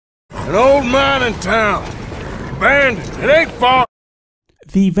An old mining town. Abandoned. It ain't far.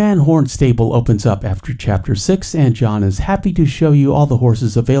 The Van Horn stable opens up after Chapter 6, and John is happy to show you all the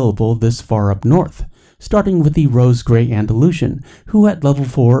horses available this far up north, starting with the Rose Grey Andalusian, who at level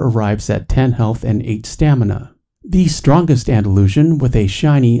 4 arrives at 10 health and 8 stamina. The strongest Andalusian with a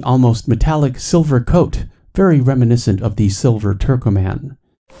shiny, almost metallic silver coat, very reminiscent of the silver Turcoman.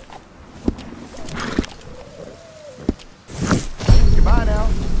 Goodbye now,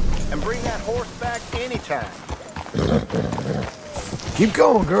 and bring that horse back anytime. Keep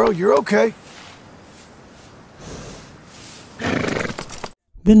going, girl. You're okay.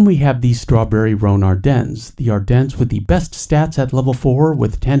 Then we have the Strawberry Roan Ardennes, the Ardennes with the best stats at level 4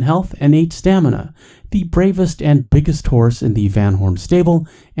 with 10 health and 8 stamina, the bravest and biggest horse in the Van Horn stable,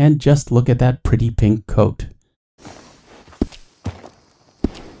 and just look at that pretty pink coat.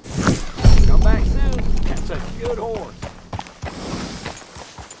 Come back soon. That's a good horse.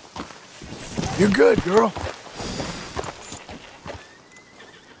 You're good, girl.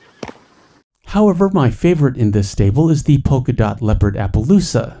 However, my favorite in this stable is the Polka Dot Leopard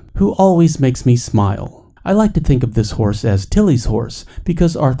Appaloosa, who always makes me smile. I like to think of this horse as Tilly's horse,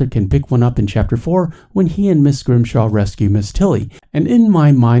 because Arthur can pick one up in Chapter 4 when he and Miss Grimshaw rescue Miss Tilly, and in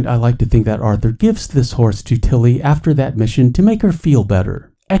my mind I like to think that Arthur gives this horse to Tilly after that mission to make her feel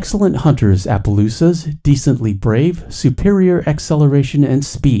better. Excellent hunters Appaloosas, decently brave, superior acceleration and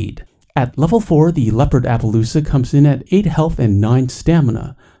speed. At level 4, the Leopard Appaloosa comes in at 8 health and 9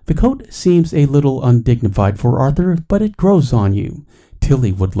 stamina. The coat seems a little undignified for Arthur, but it grows on you.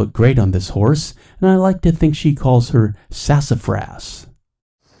 Tilly would look great on this horse, and I like to think she calls her Sassafras.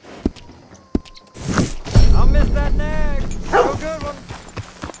 I'll miss that nag. Have a good one.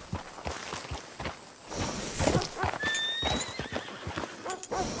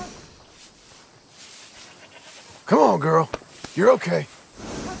 Come on, girl. You're okay.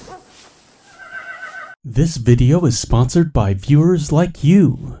 This video is sponsored by viewers like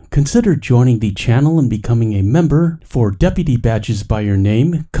you. Consider joining the channel and becoming a member for deputy badges by your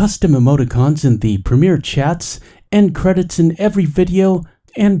name, custom emoticons in the premiere chats, end credits in every video,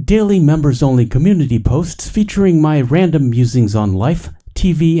 and daily members-only community posts featuring my random musings on life,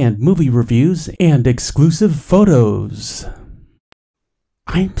 TV and movie reviews, and exclusive photos.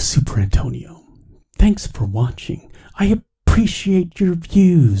 I'm Super Antonio. Thanks for watching. I appreciate your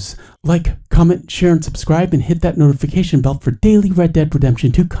views. Like, comment, share, and subscribe, and hit that notification bell for daily Red Dead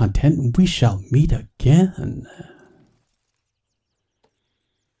Redemption 2 content, and we shall meet again.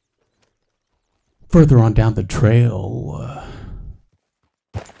 Further on down the trail,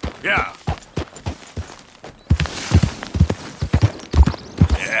 Yeah.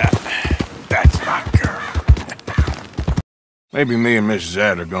 Yeah. That's my girl. Maybe me and Mrs.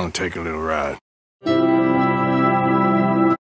 Ad are gonna take a little ride.